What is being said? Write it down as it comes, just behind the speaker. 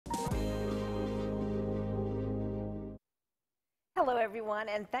Hello everyone,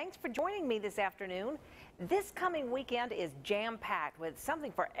 and thanks for joining me this afternoon. This coming weekend is jam-packed with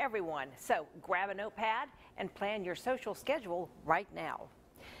something for everyone, so grab a notepad and plan your social schedule right now.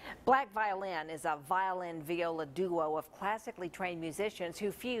 Black Violin is a violin-viola duo of classically trained musicians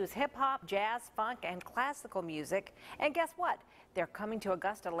who fuse hip-hop, jazz, funk, and classical music. And guess what? They're coming to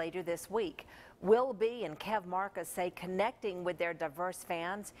Augusta later this week. Will B and Kev Marcus say connecting with their diverse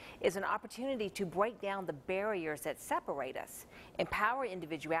fans is an opportunity to break down the barriers that separate us, empower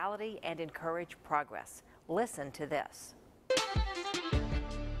individuality, and encourage progress. Listen to this.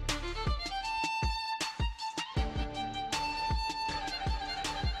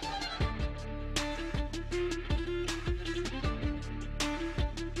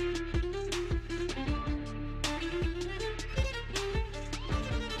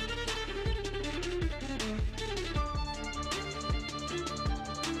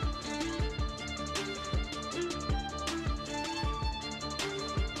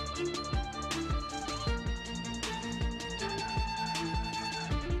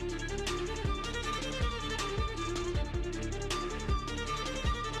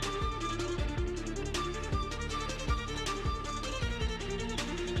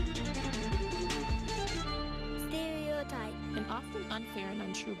 An often unfair and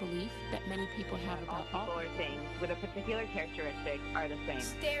untrue belief that many people have about all people or things with a particular characteristic are the same.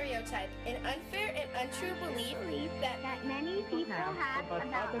 Stereotype, an unfair and untrue belief that many people have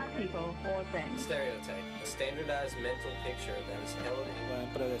about other people or things. Stereotype, a standardized mental picture that is held in. Pueden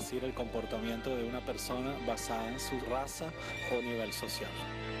predecir el comportamiento de una persona basada en su raza o nivel social.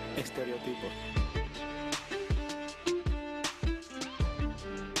 Estereotipos.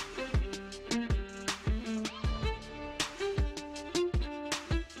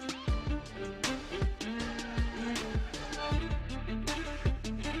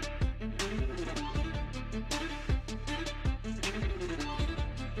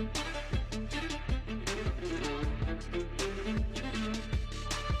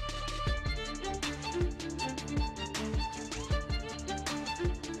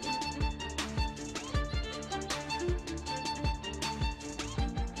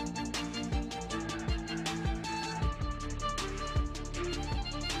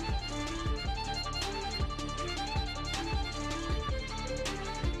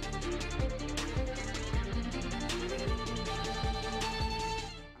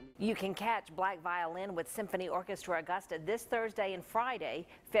 You can catch Black Violin with Symphony Orchestra Augusta this Thursday and Friday,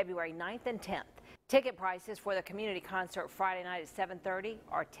 February 9th and 10th. Ticket prices for the community concert Friday night at 7:30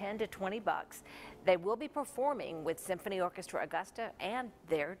 are $10 to $20. They will be performing with Symphony Orchestra Augusta and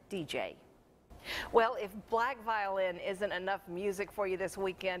their DJ. Well, if Black Violin isn't enough music for you this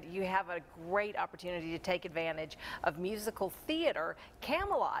weekend, you have a great opportunity to take advantage of musical theater.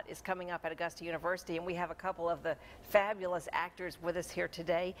 Camelot is coming up at Augusta University, and we have a couple of the fabulous actors with us here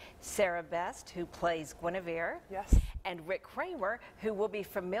today. Sarah Best, who plays Guinevere. Yes. And Rick Kramer, who will be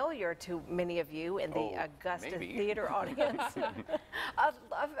familiar to many of you in the Augusta theater audience.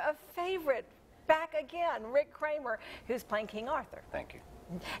 a favorite, back again, Rick Kramer, who's playing King Arthur. Thank you.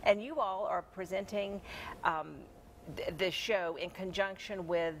 And you all are presenting this show in conjunction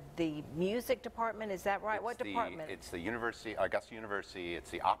with the music department, is that right? What department? It's the University, Augusta University, it's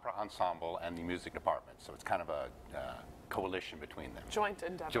the opera ensemble and the music department. So it's kind of a coalition between them. Joint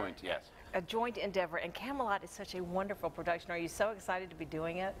endeavor. Joint, yes. A joint endeavor. And Camelot is such a wonderful production. Are you so excited to be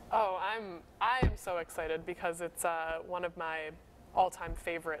doing it? Oh, I am so excited because it's one of my all-time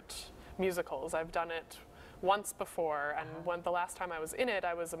favorite musicals. I've done it once before, and when the last time I was in it,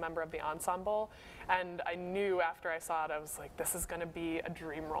 I was a member of the ensemble, and I knew after I saw it, I was like, this is going to be a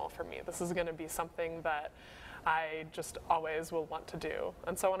dream role for me. This is going to be something that I just always will want to do.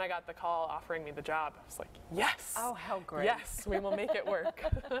 And so when I got the call offering me the job, I was like, yes! Oh, how great. Yes, we will make it work.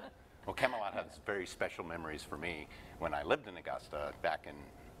 Well, Camelot has very special memories for me when I lived in Augusta back in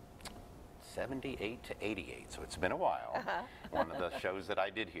 78 to 88, so it's been a while. One of the shows that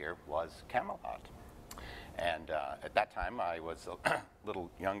I did here was Camelot. And at that time, I was a little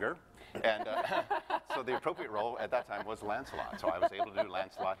younger, and so the appropriate role at that time was Lancelot. So I was able to do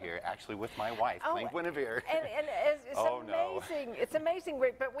Lancelot here, actually with my wife, playing Guinevere. And it's amazing. It's amazing,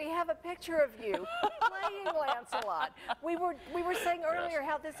 Rick. But we have a picture of you playing Lancelot. We were saying earlier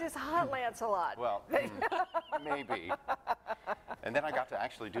how this is hot Lancelot. Well, maybe. And then I got to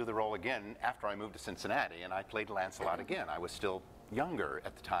actually do the role again after I moved to Cincinnati, and I played Lancelot again. I was still younger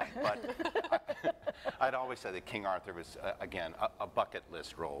at the time, but I'd always said that King Arthur was, again, a bucket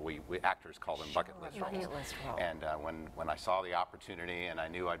list role. We actors call them bucket list roles. Bucket list role. And when I saw the opportunity and I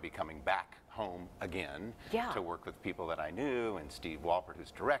knew I'd be coming back home again to work with people that I knew, and Steve Walpert,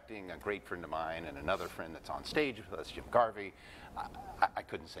 who's directing, a great friend of mine, and another friend that's on stage with us, Jim Garvey, I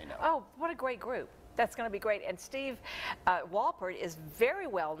couldn't say no. Oh, what a great group. That's going to be great. And Steve Walpert is very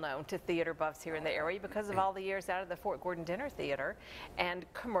well known to theater buffs here in the area because of all the years out of the Fort Gordon Dinner Theater and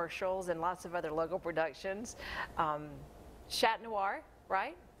commercials and lots of other local productions. Chat Noir,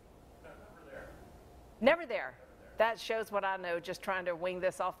 right? Never there. Never there. That shows what I know, just trying to wing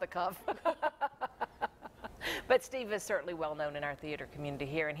this off the cuff. But Steve is certainly well known in our theater community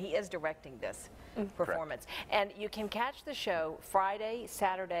here, and he is directing this performance. And you can catch the show Friday,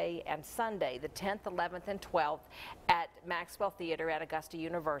 Saturday, and Sunday, the 10th, 11th, and 12th at Maxwell Theater at Augusta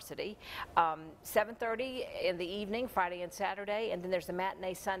University. 7:30 in the evening, Friday and Saturday, and then there's a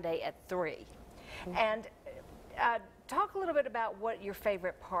matinee Sunday at 3. And talk a little bit about what your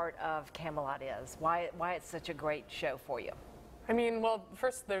favorite part of Camelot is, why it's such a great show for you. I mean, well,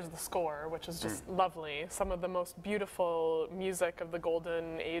 first there's the score, which is just lovely. Some of the most beautiful music of the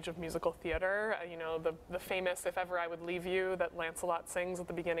golden age of musical theater. You know, the famous "If Ever I Would Leave You" that Lancelot sings at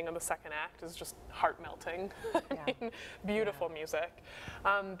the beginning of the second act is just heart-melting. I mean, beautiful music.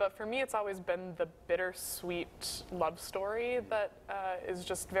 But for me, it's always been the bittersweet love story that is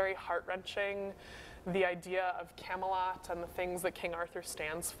just very heart-wrenching. The idea of Camelot and the things that King Arthur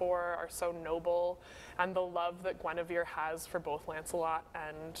stands for are so noble, and the love that Guinevere has for both Lancelot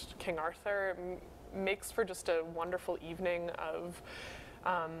and King Arthur makes for just a wonderful evening of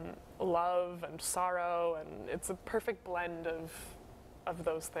love and sorrow, and it's a perfect blend of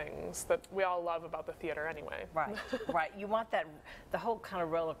those things that we all love about the theater anyway. Right, right. You want the whole kind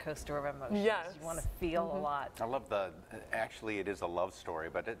of roller coaster of emotions. Yes. You want to feel a lot. I love actually it is a love story,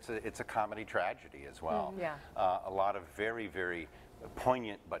 but it's a comedy tragedy as well. Yeah. A lot of very, very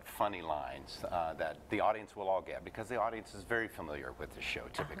poignant but funny lines that the audience will all get, because the audience is very familiar with the show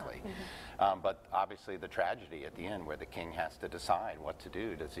typically. But obviously the tragedy at the end where the king has to decide what to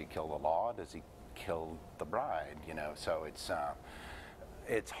do. Does he kill the law? Does he kill the bride? You know, so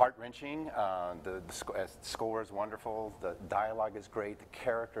it's heart-wrenching. The score is wonderful. The dialogue is great. The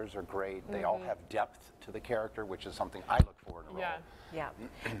characters are great. They all have depth to the character, which is something I look for in a role. Yeah.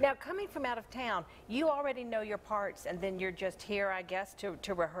 Now, coming from out of town, you already know your parts, and then you're just here, I guess,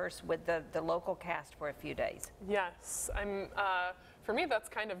 to rehearse with the local cast for a few days. Yes. For me, that's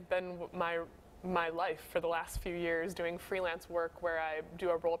kind of been my life for the last few years, doing freelance work where I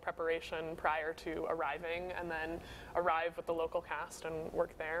do a role preparation prior to arriving and then arrive with the local cast and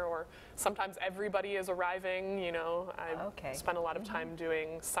work there. Or sometimes everybody is arriving, you know. I spend a lot of time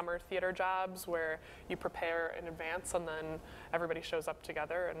doing summer theater jobs where you prepare in advance and then everybody shows up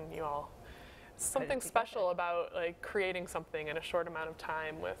together and you all... Something special about like creating something in a short amount of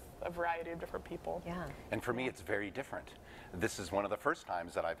time with a variety of different people. Yeah. And for me, it's very different. This is one of the first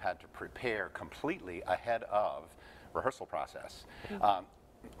times that I've had to prepare completely ahead of rehearsal process.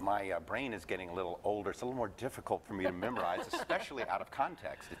 My brain is getting a little older. It's a little more difficult for me to memorize, especially out of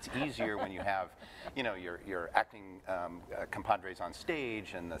context. It's easier when you have, you know, your acting compadres on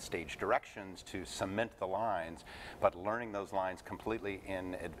stage and the stage directions to cement the lines. But learning those lines completely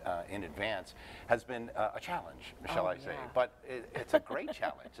in advance has been a challenge, shall I say. But it's a great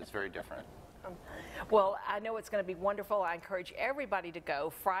challenge. It's very different. Well, I know it's going to be wonderful. I encourage everybody to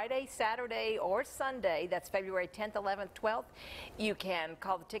go Friday, Saturday, or Sunday. That's February 10th, 11th, 12th. You can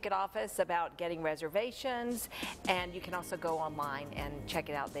call the ticket office about getting reservations, and you can also go online and check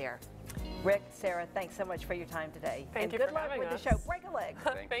it out there. Rick, Sarah, thanks so much for your time today. Thank you for having us. Good luck with the show. Break a leg.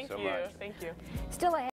 Thank you so much. Thank you. Still ahead.